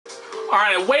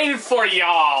Alright, I waited for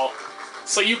y'all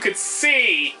so you could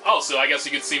see. Oh, so I guess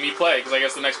you could see me play, because I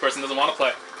guess the next person doesn't want to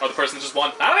play. Or the person just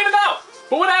won. I don't even know.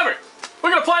 But whatever. We're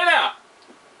going to play now.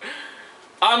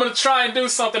 I'm going to try and do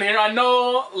something here. I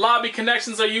know lobby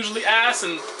connections are usually ass,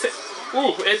 and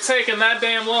ooh, it's taking that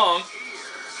damn long.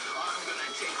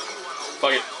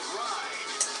 Fuck it.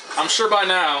 I'm sure by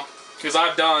now, because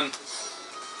I've done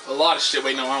a lot of shit.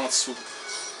 Wait, no, I don't want to swoop.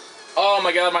 Oh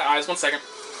my god, my eyes. 1 second.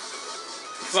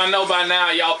 Because I know by now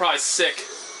y'all probably sick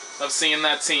of seeing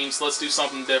that team, so let's do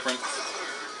something different.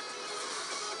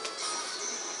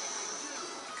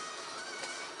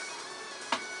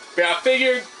 But I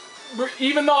figured,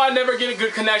 even though I never get a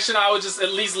good connection, I would just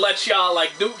at least let y'all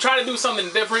like try to do something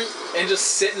different and just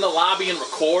sit in the lobby and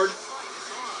record.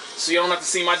 So you don't have to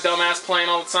see my dumbass playing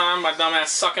all the time, my dumbass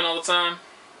sucking all the time.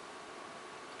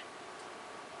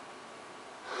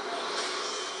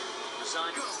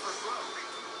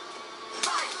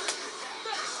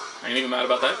 I ain't even mad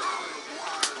about that.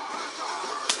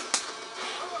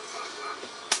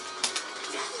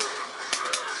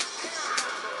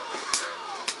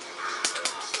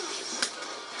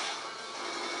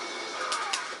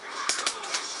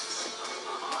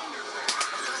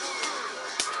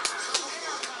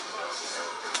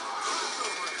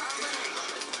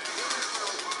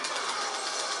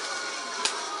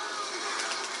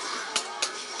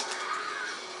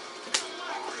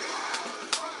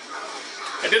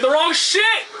 I did the wrong shit!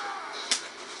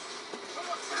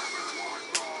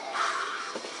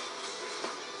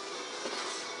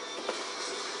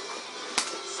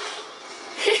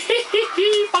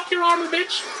 Fuck your armor,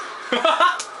 bitch.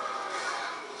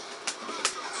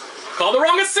 Call the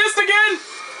wrong assist again!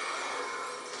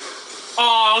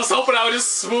 Oh, I was hoping I would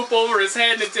just swoop over his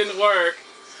head and it didn't work.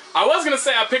 I was gonna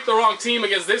say I picked the wrong team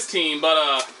against this team,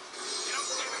 but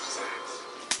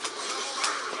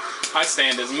I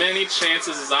stand as many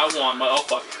chances as I want. Oh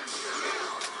fuck.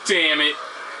 Damn it.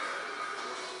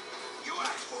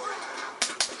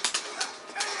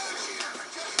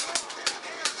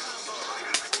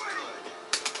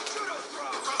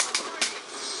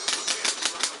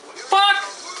 Fuck!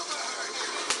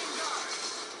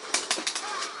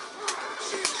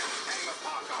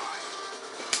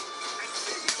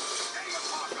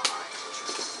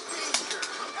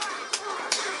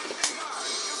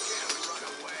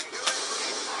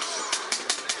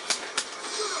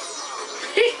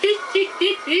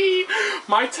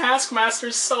 My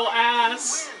Taskmaster's so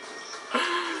ass.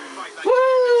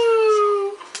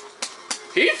 Woo!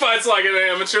 He fights like an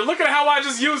amateur. Look at how I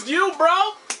just used you, bro.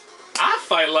 I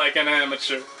fight like an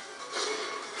amateur.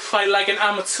 Fight like an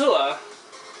amateur.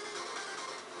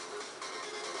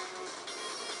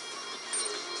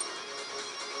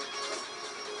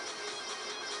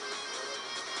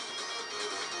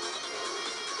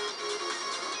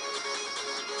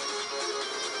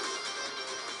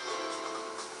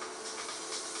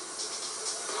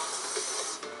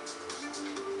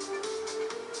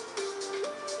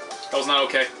 That was not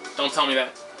okay. Don't tell me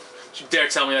that. Don't you dare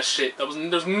tell me that shit.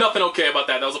 There's nothing okay about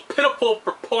that. That was a pitiful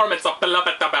performance. I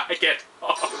can't.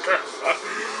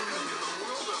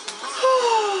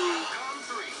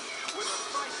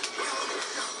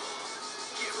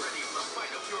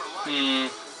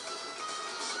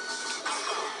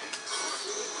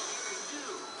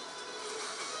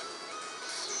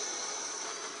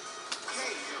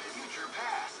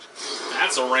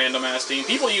 That's a random ass team.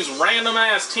 People use random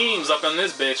ass teams up in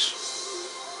this bitch.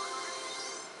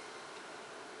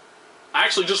 I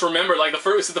actually just remembered, like, the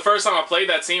first time I played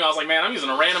that team, I was like, man, I'm using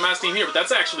a random ass team here, but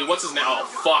that's actually, what's his name? Oh,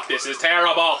 fuck, this is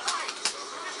terrible.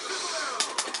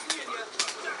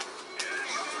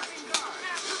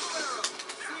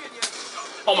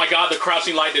 Oh my god, the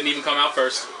crouching light didn't even come out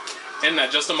first. Isn't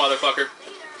that just a motherfucker?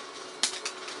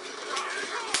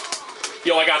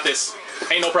 Yo, I got this.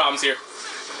 Ain't no problems here.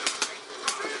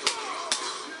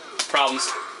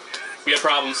 Problems. We had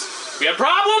problems. We had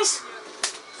problems!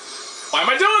 Why am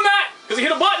I doing that? Because he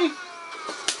hit a button!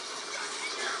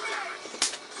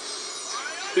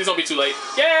 Please don't be too late.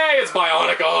 Yay! It's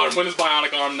Bionic Arm! When is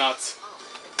Bionic Arm nuts?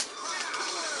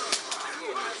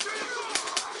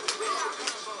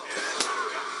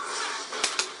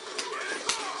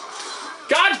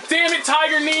 God damn it,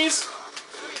 Tiger Knees!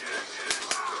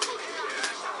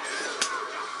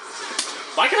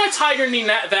 Why can I Tiger Knee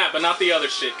that but not the other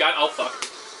shit? God, oh fuck.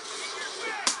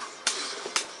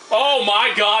 Oh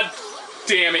my god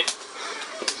damn it.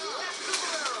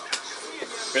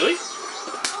 Really?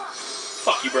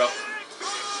 Fuck you, bro.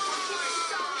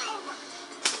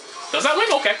 Does that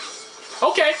win? Okay.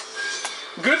 Okay.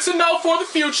 Good to know for the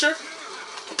future.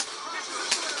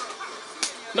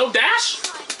 No dash?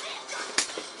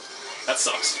 That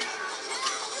sucks.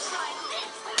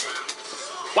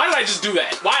 Why did I just do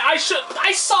that? Why I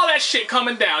saw that shit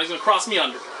coming down. He's gonna cross me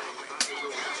under.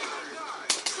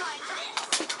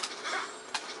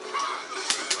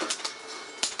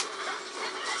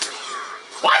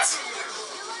 What?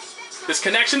 This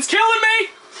connection's killing me!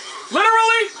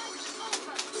 Literally!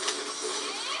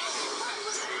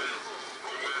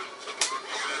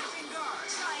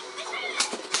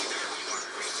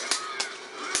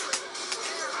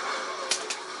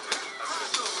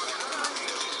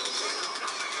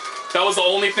 That was the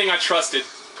only thing I trusted.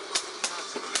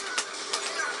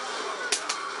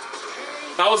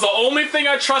 That was the only thing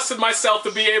I trusted myself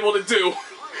to be able to do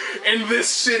in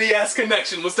this shitty-ass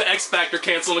connection was the X-Factor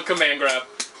cancel the command grab.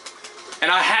 And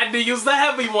I had to use the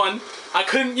heavy one. I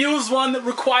couldn't use one that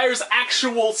requires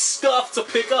actual stuff to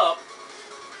pick up.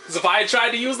 Because if I had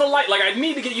tried to use the light, like, I'd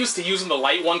need to get used to using the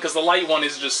light one, because the light one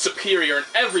is just superior in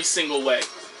every single way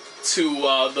to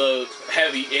the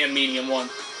heavy and medium one.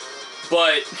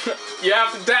 But you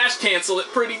have to dash cancel it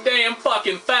pretty damn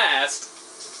fucking fast.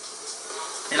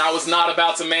 And I was not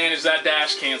about to manage that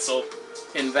dash cancel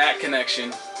in that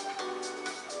connection.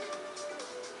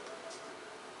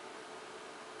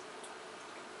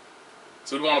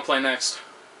 So what do we want to play next?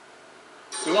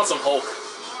 We want some Hulk.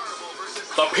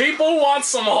 The people want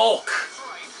some Hulk.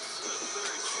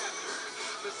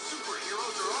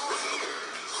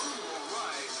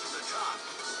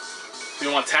 Do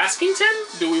we want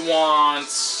Taskington? Do we want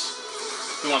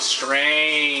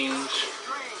Strange?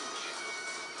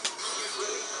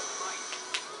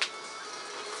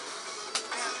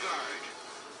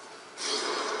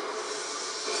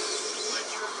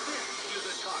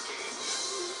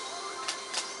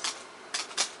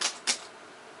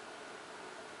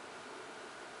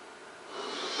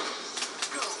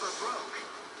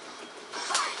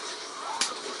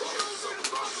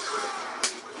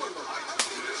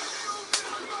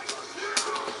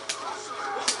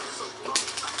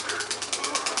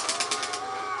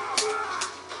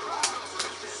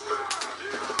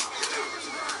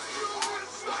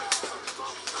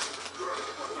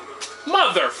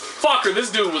 Motherfucker,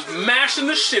 this dude was mashing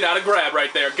the shit out of grab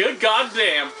right there. Good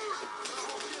goddamn.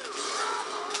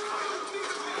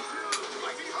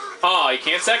 Oh, you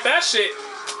can't tech that shit.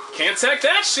 Can't tech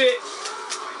that shit.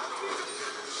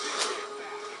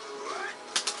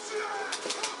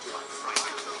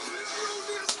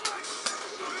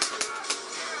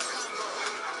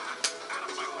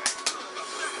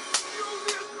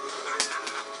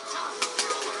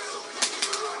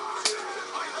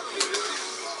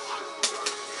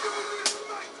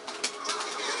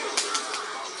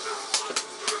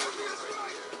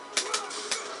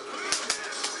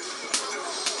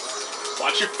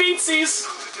 Watch your feetsies!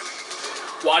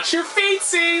 Watch your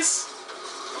feetsies!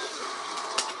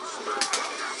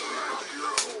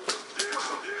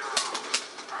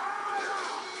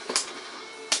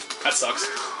 That sucks.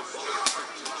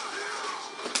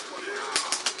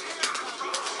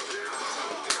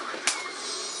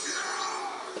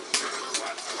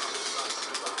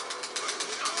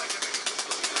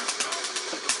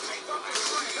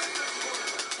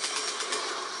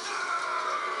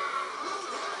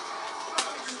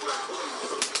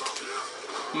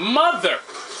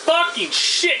 Motherfucking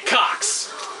shitcocks!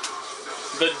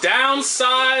 The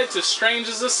downside to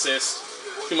Strange's assist.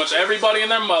 Pretty much everybody and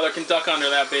their mother can duck under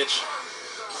that bitch.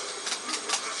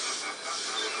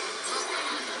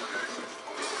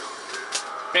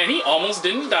 Man, he almost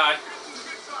didn't die.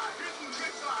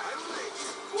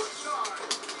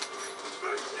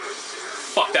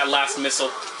 Fuck that last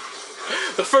missile.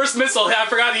 The first missile, I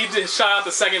forgot he just shot out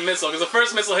the second missile, because the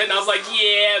first missile hit and I was like,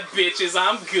 yeah, bitches,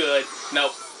 I'm good.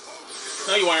 Nope.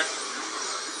 No, you weren't.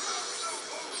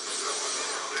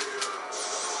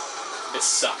 It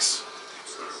sucks.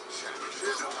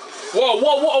 Whoa,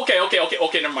 whoa, whoa,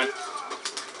 okay, never mind.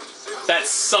 That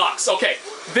sucks. Okay,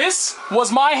 this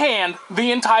was my hand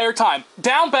the entire time.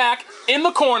 Down back, in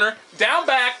the corner, down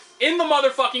back, in the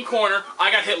motherfucking corner,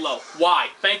 I got hit low. Why?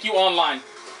 Thank you, online.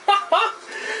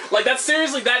 Like, that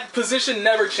seriously, that position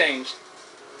never changed.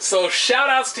 So,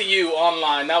 shout-outs to you,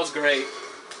 online. That was great.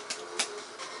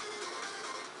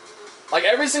 Like,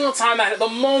 every single time the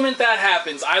moment that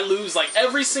happens, I lose, like,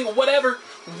 every single, whatever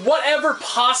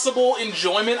possible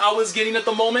enjoyment I was getting at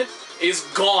the moment is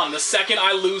gone the second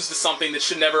I lose to something that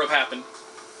should never have happened.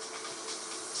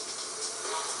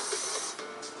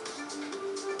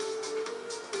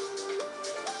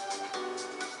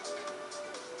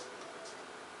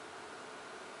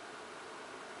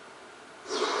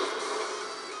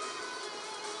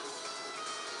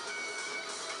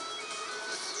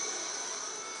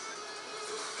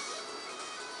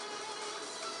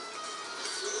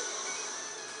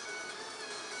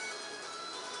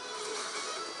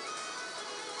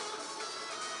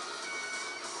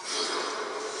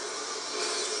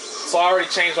 So I already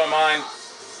changed my mind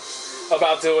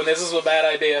about doing this. This is a bad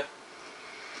idea.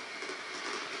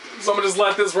 So I'm gonna just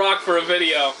let this rock for a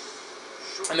video,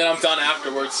 and then I'm done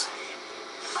afterwards.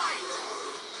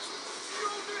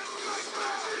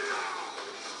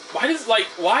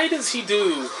 Why does he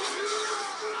do...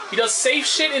 He does safe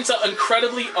shit into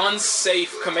incredibly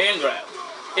unsafe command grab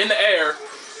in the air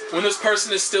when this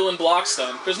person is still in block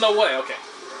stun. There's no way, okay.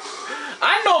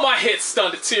 I know my hit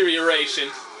stun deterioration.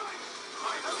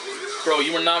 Bro,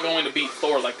 you are not going to beat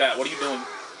Thor like that. What are you doing?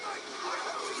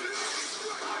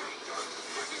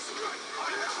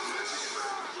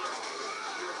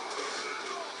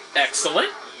 Excellent.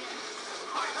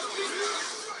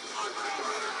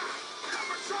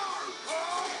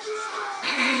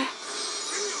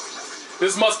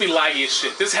 This must be laggy as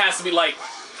shit. This has to be like...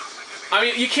 I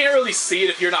mean, you can't really see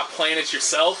it if you're not playing it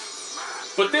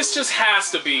yourself. But this just has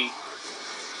to be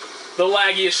the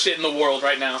laggiest shit in the world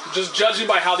right now. Just judging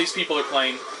by how these people are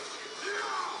playing.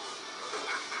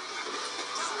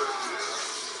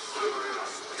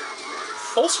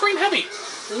 Full screen heavy.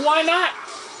 Why not?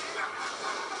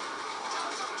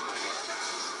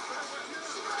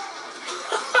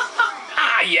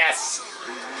 Ah, yes!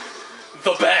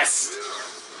 The best!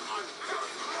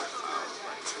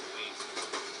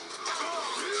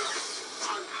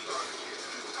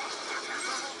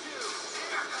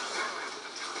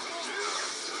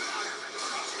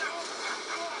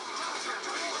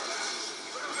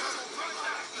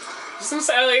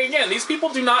 Again, these people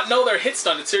do not know their hit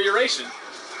stun deterioration.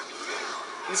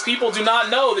 These people do not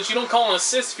know that you don't call an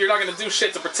assist if you're not going to do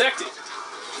shit to protect it.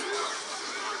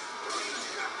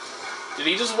 Did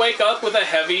he just wake up with a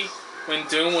heavy when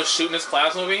Doom was shooting his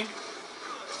plasma beam?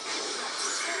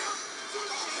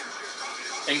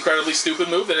 Incredibly stupid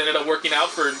move that ended up working out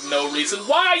for no reason.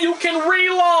 Why? You can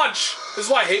relaunch! This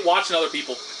is why I hate watching other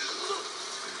people.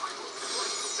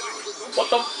 What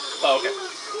the... Oh, okay.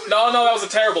 No, that was a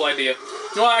terrible idea.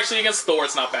 You know what, actually, against Thor,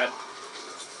 it's not bad.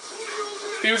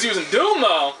 If he was using Doom,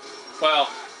 though, well...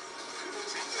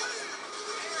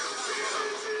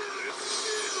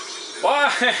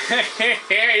 What?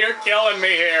 You're killing me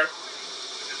here.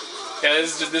 Yeah,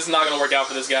 this is not going to work out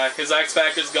for this guy. His X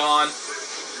Factor's gone.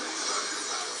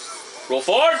 Roll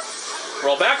forward,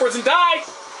 roll backwards, and die!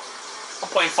 I'm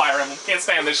playing Fire Emblem. Can't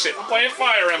stand this shit. I'm playing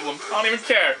Fire Emblem. I don't even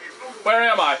care. Where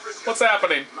am I? What's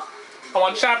happening? I'm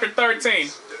on chapter 13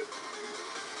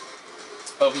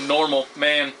 of normal,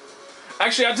 man.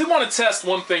 Actually, I did want to test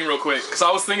one thing real quick, because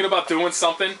I was thinking about doing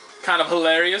something kind of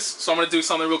hilarious, so I'm going to do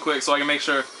something real quick so I can make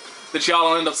sure that y'all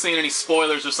don't end up seeing any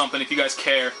spoilers or something if you guys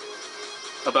care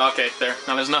about... Okay, there.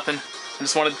 Now there's nothing. I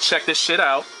just wanted to check this shit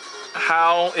out.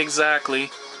 How exactly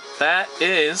that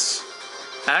is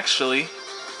actually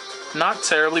not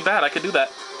terribly bad. I could do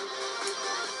that.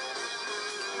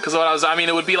 Because I mean,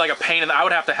 it would be like a pain, and I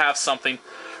would have to have something.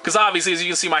 Because obviously, as you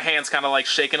can see, my hand's kind of like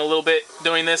shaking a little bit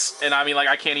doing this, and I mean, like,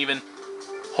 I can't even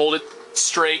hold it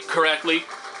straight correctly.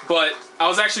 But I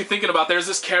was actually thinking about, there's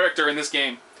this character in this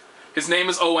game. His name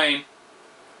is Owain.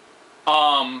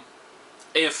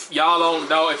 If y'all don't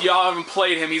know, if y'all haven't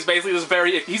played him, he's basically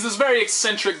he's this very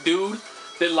eccentric dude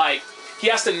that, like, he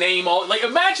has to name all, like,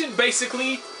 imagine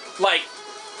basically, like,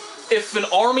 if an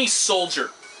army soldier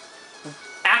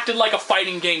acted like a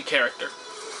fighting game character.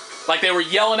 Like, they were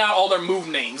yelling out all their move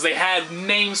names. They had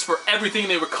names for everything.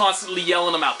 They were constantly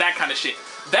yelling them out. That kind of shit.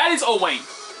 That is Owain.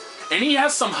 And he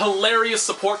has some hilarious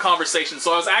support conversations.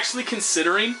 So I was actually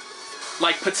considering,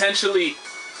 like, potentially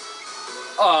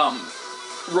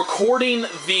recording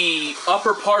the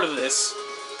upper part of this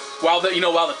while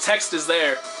the text is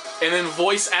there, and then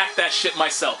voice act that shit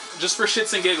myself, just for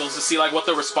shits and giggles, to see, like, what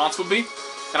the response would be.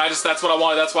 And that's what I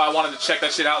wanted. That's why I wanted to check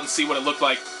that shit out and see what it looked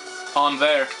like on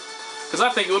there. Because I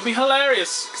think it would be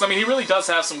hilarious. Because I mean, he really does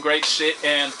have some great shit.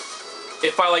 And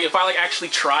if I actually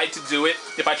tried to do it,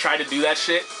 if I tried to do that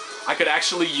shit, I could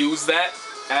actually use that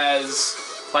as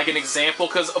like an example.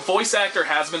 Because a voice actor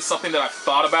has been something that I've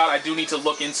thought about. I do need to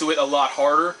look into it a lot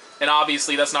harder. And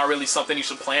obviously, that's not really something you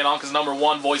should plan on. Because number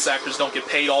one, voice actors don't get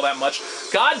paid all that much.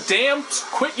 God damn!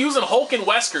 Quit using Hulk and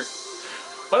Wesker.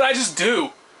 What did I just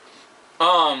do?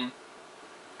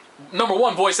 Number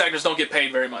one, voice actors don't get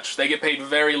paid very much. They get paid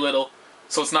very little,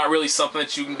 so it's not really something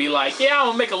that you can be like, yeah, I'm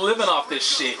gonna make a living off this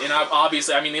shit. And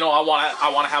obviously, I mean, I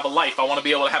want to have a life. I want to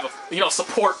be able to have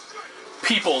support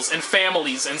peoples and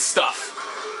families and stuff.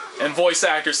 And voice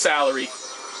actor salary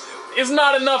is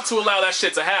not enough to allow that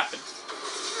shit to happen.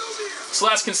 So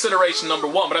that's consideration number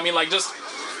one. But I mean, like, just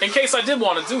in case I did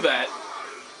want to do that,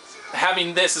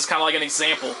 having this is kind of like an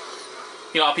example.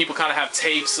 You know how people kind of have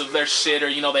tapes of their shit, or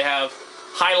they have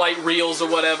highlight reels or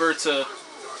whatever to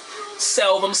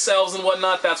sell themselves and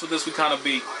whatnot. That's what this would kind of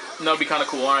be. And that would be kind of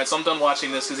cool. Alright, so I'm done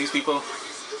watching this because these people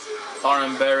are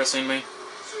embarrassing me.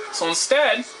 So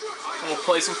instead, I'm going to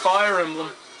play some Fire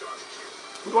Emblem.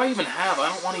 Who do I even have? I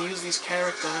don't want to use these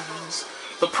characters.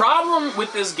 The problem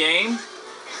with this game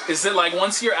is that, like,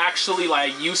 once you're actually,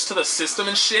 like, used to the system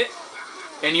and shit,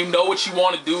 and you know what you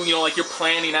want to do, you know, like, you're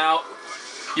planning out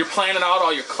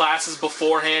all your classes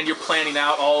beforehand, you're planning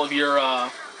out all of your,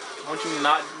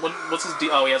 what's his deal?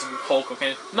 Oh, he has Hulk,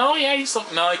 okay. No, yeah, he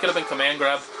could have been Command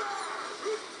Grab.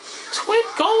 Quit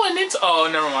going into, oh,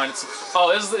 never mind. Is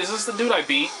this the dude I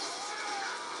beat?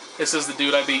 This is the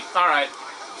dude I beat. Alright.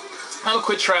 I'm gonna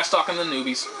quit trash talking the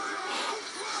newbies.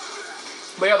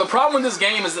 But yeah, the problem with this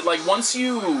game is that, like, once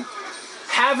you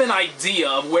have an idea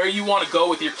of where you want to go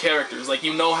with your characters, like,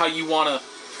 you know how you want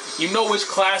to, you know which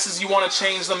classes you want to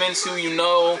change them into, you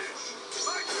know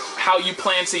how you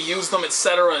plan to use them,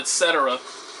 etc., etc.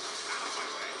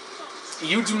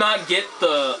 You do not get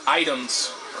the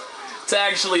items to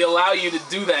actually allow you to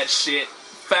do that shit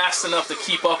fast enough to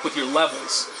keep up with your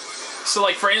levels. So,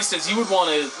 like, for instance, you would want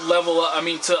to level up,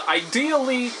 to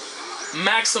ideally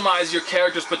maximize your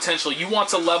character's potential, you want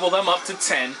to level them up to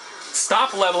 10,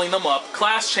 stop leveling them up,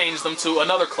 class change them to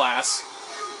another class,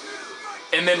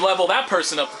 and then level that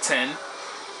person up to 10,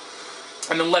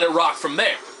 and then let it rock from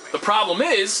there. The problem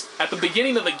is, at the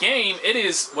beginning of the game, it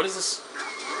is, what is this?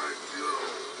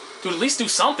 Dude, at least do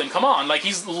something, come on. Like,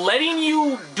 he's letting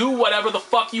you do whatever the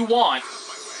fuck you want.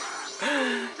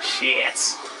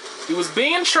 Shit. He was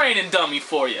being training dummy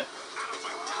for you.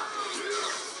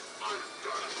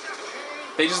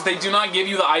 They do not give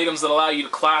you the items that allow you to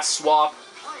class swap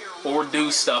or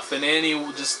do stuff, and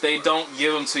they don't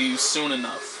give them to you soon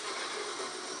enough.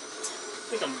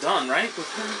 I think I'm done, right,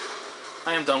 with her?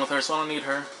 I am done with her, so I don't need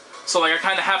her. So, like, I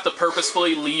kind of have to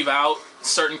purposefully leave out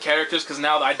certain characters because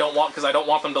now I don't want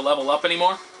them to level up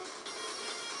anymore.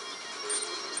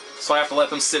 So I have to let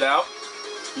them sit out.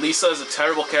 Lisa is a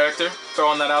terrible character.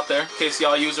 Throwing that out there in case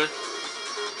y'all use her.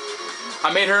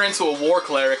 I made her into a war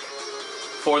cleric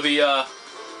for the.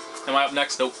 Am I up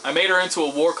next? Nope. I made her into a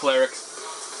war cleric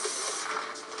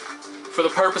for the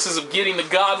purposes of getting the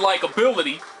godlike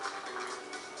ability.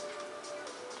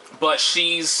 But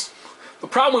the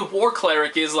problem with war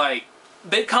cleric is, like,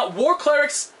 war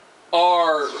clerics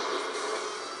are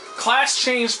class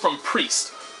changed from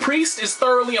priest. Priest is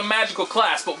thoroughly a magical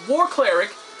class, but war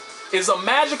cleric is a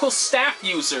magical staff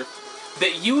user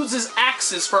that uses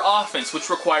axes for offense, which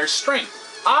requires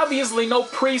strength. Obviously, no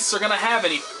priests are gonna have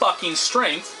any fucking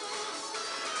strength,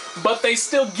 but they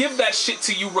still give that shit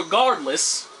to you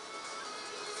regardless.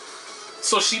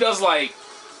 So she does, like,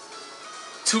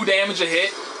 2 damage a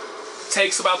hit,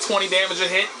 takes about 20 damage a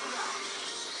hit.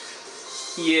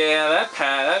 Yeah,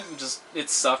 it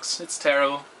sucks. It's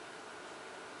terrible.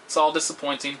 It's all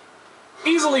disappointing.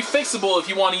 Easily fixable if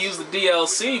you want to use the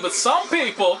DLC, but some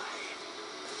people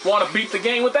want to beat the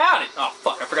game without it. Oh,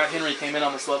 fuck, I forgot Henry came in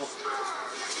on this level.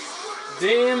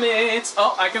 Damn it.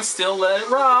 Oh, I can still let it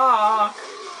rock.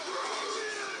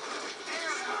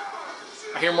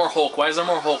 I hear more Hulk. Why is there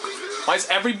more Hulk? Why is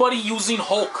everybody using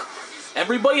Hulk?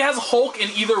 Everybody has Hulk in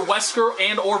either Wesker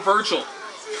and or Virgil.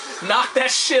 Knock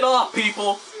that shit off,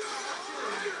 people.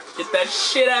 Get that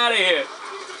shit out of here.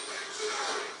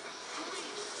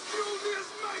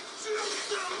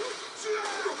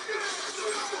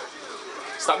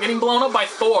 Stop getting blown up by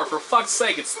Thor, for fuck's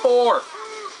sake, it's Thor.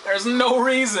 There's no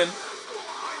reason,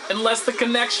 unless the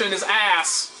connection is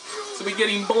ass, to be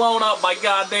getting blown up by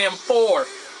goddamn Thor.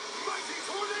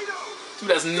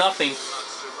 Dude has nothing.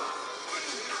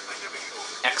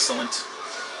 Excellent.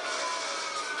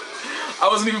 I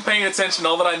wasn't even paying attention.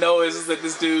 All that I know is that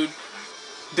this dude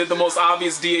did the most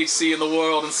obvious DHC in the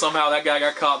world, and somehow that guy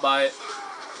got caught by it.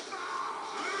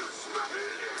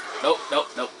 Nope, nope,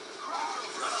 nope.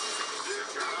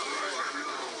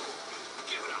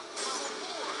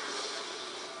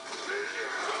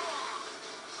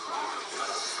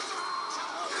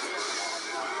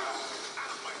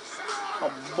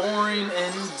 How boring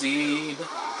indeed.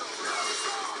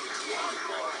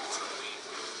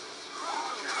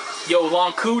 Yo,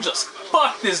 Lonku just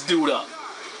fucked this dude up.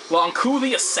 Lonku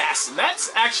the Assassin.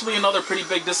 That's actually another pretty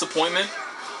big disappointment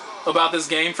about this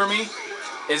game for me,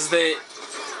 is that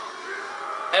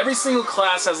every single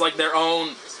class has, like, their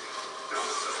own...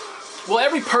 Well,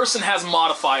 every person has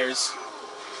modifiers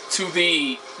to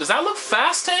the... Does that look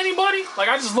fast to anybody? Like,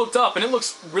 I just looked up and it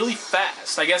looks really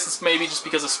fast. I guess it's maybe just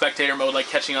because of spectator mode, like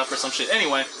catching up or some shit.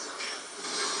 Anyway.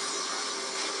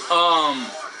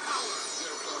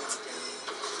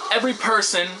 Every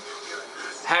person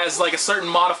has, like, a certain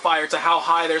modifier to how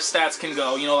high their stats can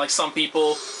go. You know, like, some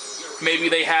people maybe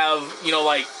they have, you know,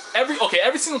 like, every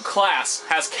single class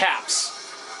has caps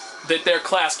that their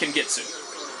class can get to.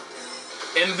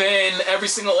 And then every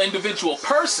single individual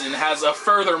person has a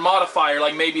further modifier,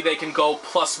 like maybe they can go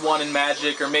 +1 in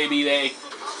magic, or maybe they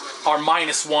are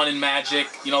 -1 in magic.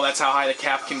 You know, that's how high the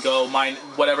cap can go.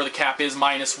 Whatever the cap is,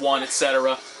 -1,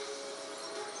 etc.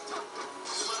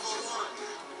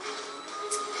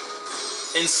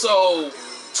 And so,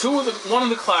 one of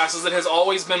the classes that has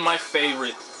always been my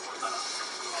favorite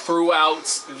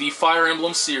throughout the Fire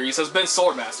Emblem series has been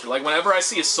Swordmaster. Like, whenever I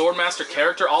see a Swordmaster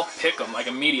character, I'll pick them, like,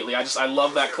 immediately. I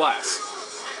love that class.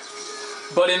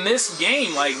 But in this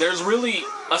game, like, there's really...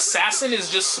 Assassin is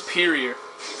just superior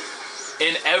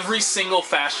in every single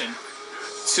fashion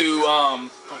to, oh,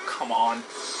 come on.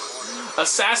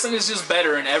 Assassin is just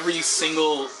better in every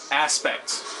single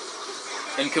aspect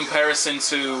in comparison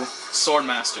to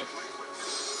Swordmaster.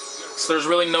 So there's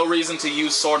really no reason to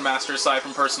use Swordmaster aside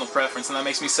from personal preference, and that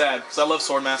makes me sad, because I love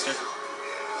Swordmaster.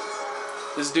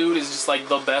 This dude is just like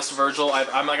the best Virgil.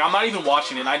 I'm not even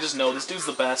watching it, I just know this dude's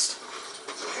the best.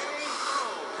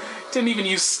 Didn't even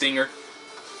use Stinger.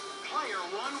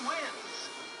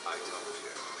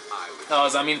 Oh,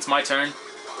 does that mean it's my turn?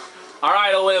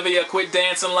 Alright, Olivia, quit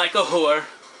dancing like a whore.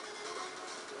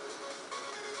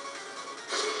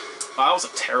 Oh, that was a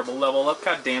terrible level up,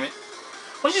 god damn it.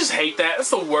 Don't you just hate that? That's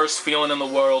the worst feeling in the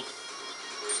world.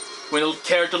 When a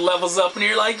character levels up and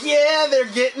you're like, yeah, they're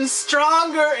getting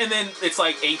stronger, and then it's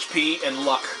like HP and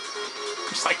luck.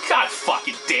 Just like, god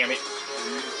fucking damn it.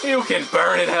 You can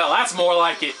burn in hell. That's more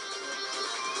like it.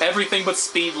 Everything but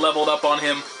speed leveled up on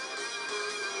him.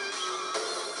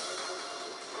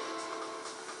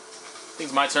 I think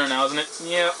it's my turn now, isn't it?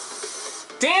 Yep.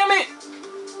 Damn it!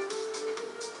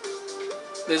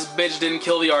 This bitch didn't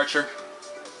kill the archer.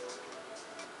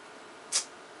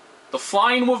 The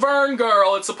flying wyvern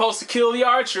girl, it's supposed to kill the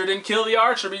archer, didn't kill the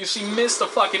archer because she missed a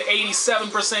fucking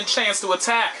 87% chance to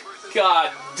attack.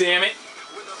 God damn it.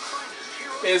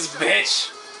 This bitch.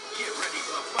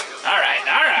 Alright,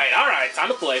 alright, alright. Time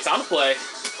to play, time to play.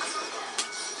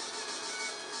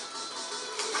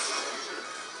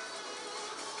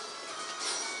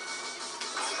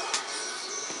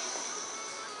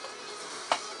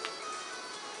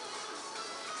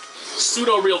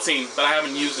 Pseudo-real team that I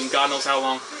haven't used in God knows how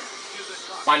long.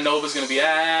 My Nova's gonna be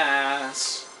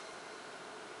ass.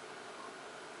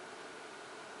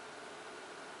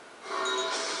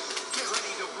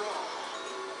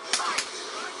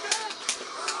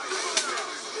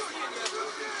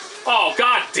 Oh,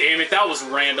 god damn it, that was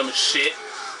random as shit.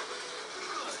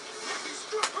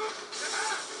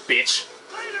 Bitch.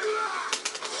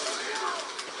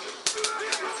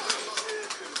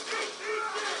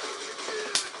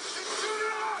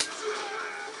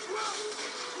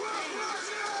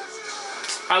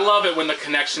 I love it when the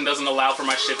connection doesn't allow for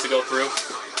my shit to go through.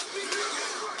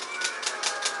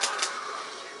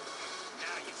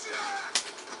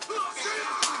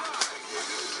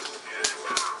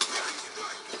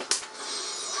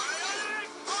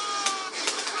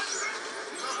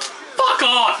 Fuck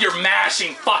off, you're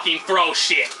mashing fucking throw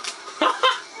shit.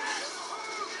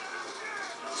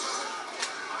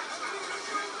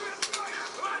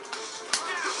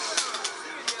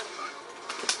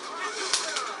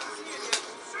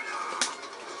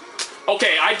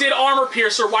 Okay, I did armor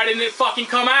piercer, why didn't it fucking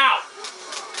come out?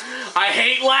 I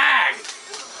hate lag!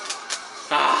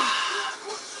 Ah.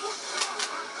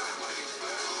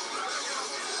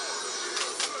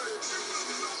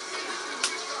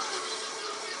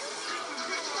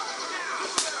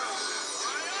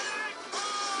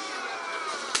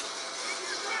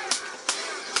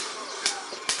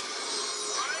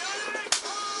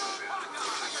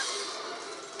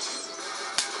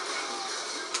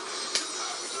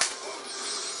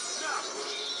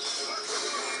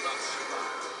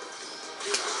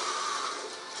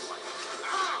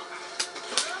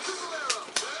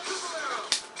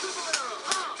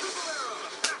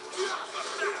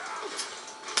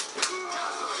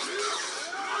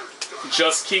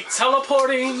 Just keep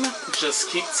teleporting, just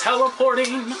keep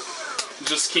teleporting,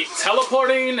 just keep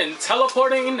teleporting and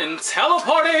teleporting and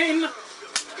teleporting.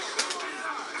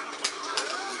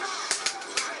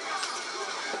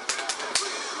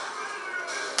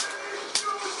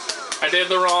 I did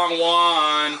the wrong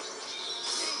one.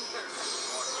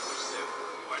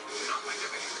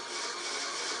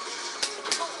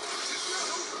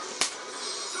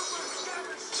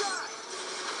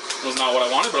 Was not what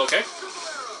I wanted, but okay.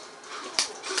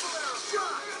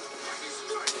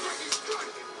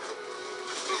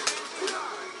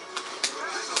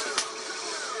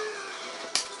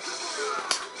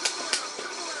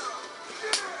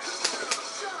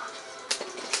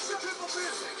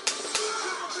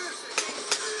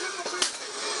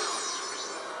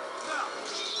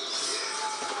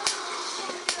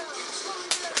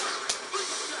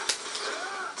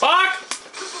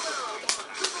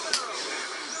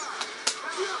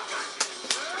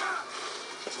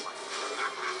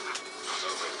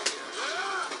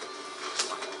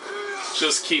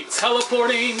 Just keep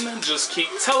teleporting, just keep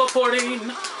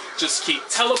teleporting, just keep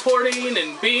teleporting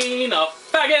and being a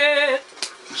faggot.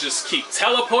 Just keep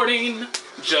teleporting,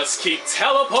 just keep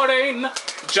teleporting,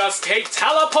 just keep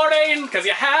teleporting, cause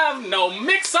you have no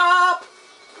mix-up.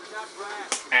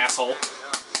 Asshole.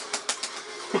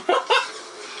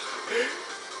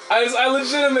 I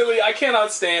legitimately, I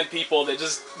cannot stand people that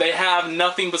they have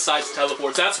nothing besides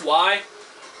teleports. That's why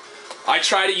I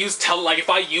try to use like if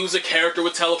I use a character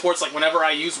with teleports, like whenever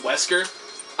I use Wesker,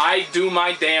 I do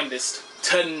my damnedest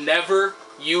to never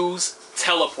use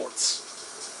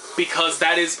teleports. Because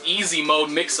that is easy mode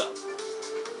mix-up.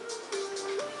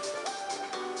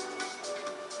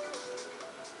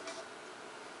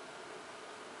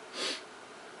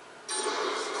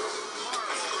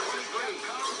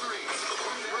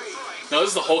 No, this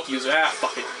is the Hulk user. Ah,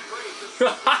 fuck it.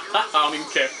 I don't even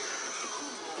care.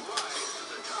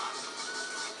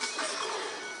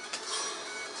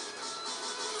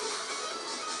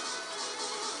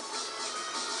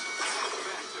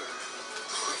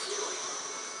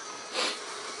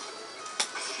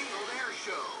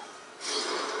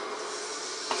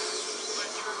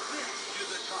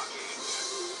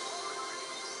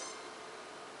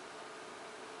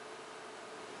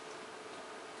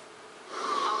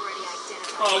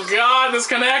 Oh god, this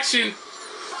connection!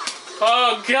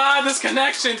 Oh god, this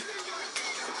connection!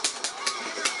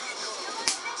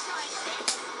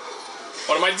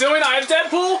 What am I doing? I have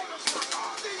Deadpool?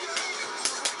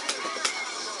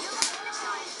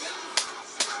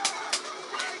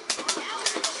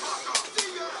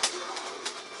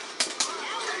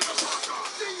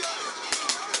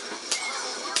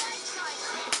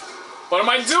 What am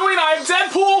I doing? I have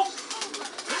Deadpool!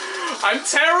 I'm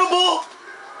terrible!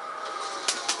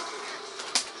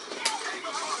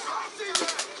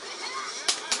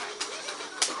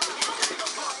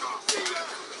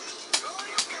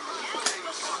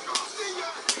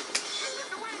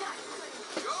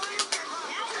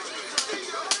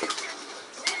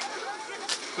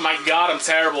 My god, I'm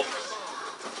terrible.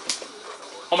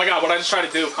 Oh my god, what did I just try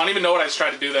to do? I don't even know what I just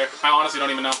tried to do there. I honestly don't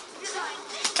even know.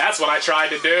 That's what I tried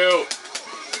to do.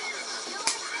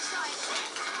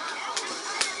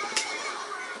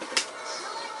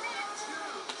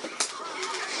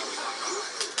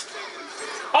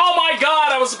 Oh my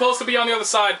god, I was supposed to be on the other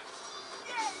side.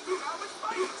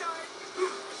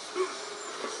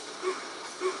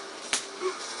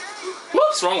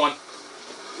 Whoops, wrong one.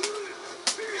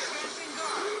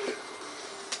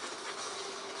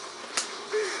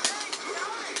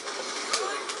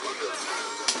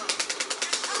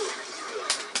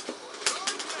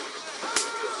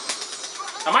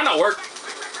 That might not work.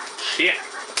 Shit.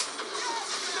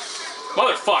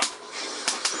 Motherfucker.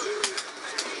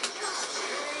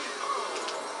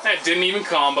 That didn't even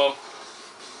combo.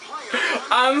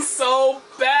 I'm so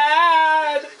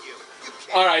bad.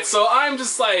 Alright, so I'm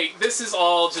just like, this is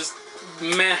all just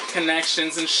meh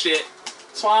connections and shit.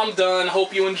 So I'm done.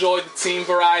 Hope you enjoyed the team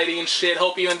variety and shit.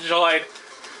 Hope you enjoyed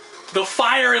the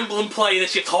Fire Emblem play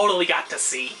that you totally got to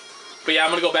see. But yeah, I'm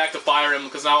gonna go back to Fire Emblem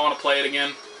because now I want to play it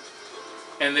again.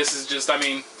 And this is just, I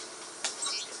mean,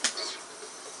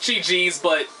 GG's,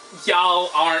 but y'all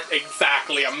aren't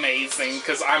exactly amazing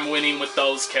because I'm winning with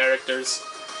those characters.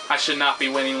 I should not be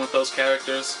winning with those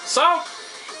characters. So,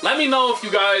 let me know if you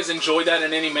guys enjoyed that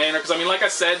in any manner, because I mean, like I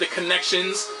said, the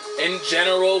connections in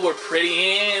general were pretty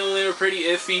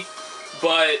iffy.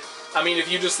 But, I mean,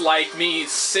 if you just like me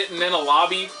sitting in a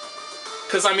lobby,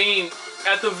 because I mean,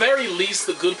 at the very least,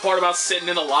 the good part about sitting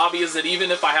in a lobby is that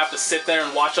even if I have to sit there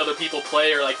and watch other people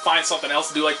play or like find something else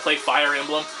to do, like play Fire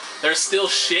Emblem, there's still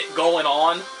shit going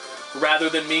on rather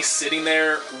than me sitting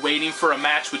there waiting for a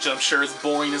match, which I'm sure is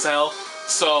boring as hell.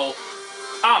 So,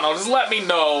 I don't know, just let me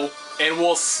know and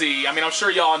we'll see. I mean, I'm sure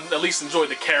y'all at least enjoyed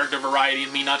the character variety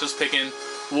of me not just picking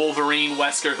Wolverine,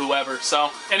 Wesker, whoever.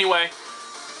 So, anyway,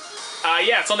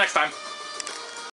 yeah, until next time.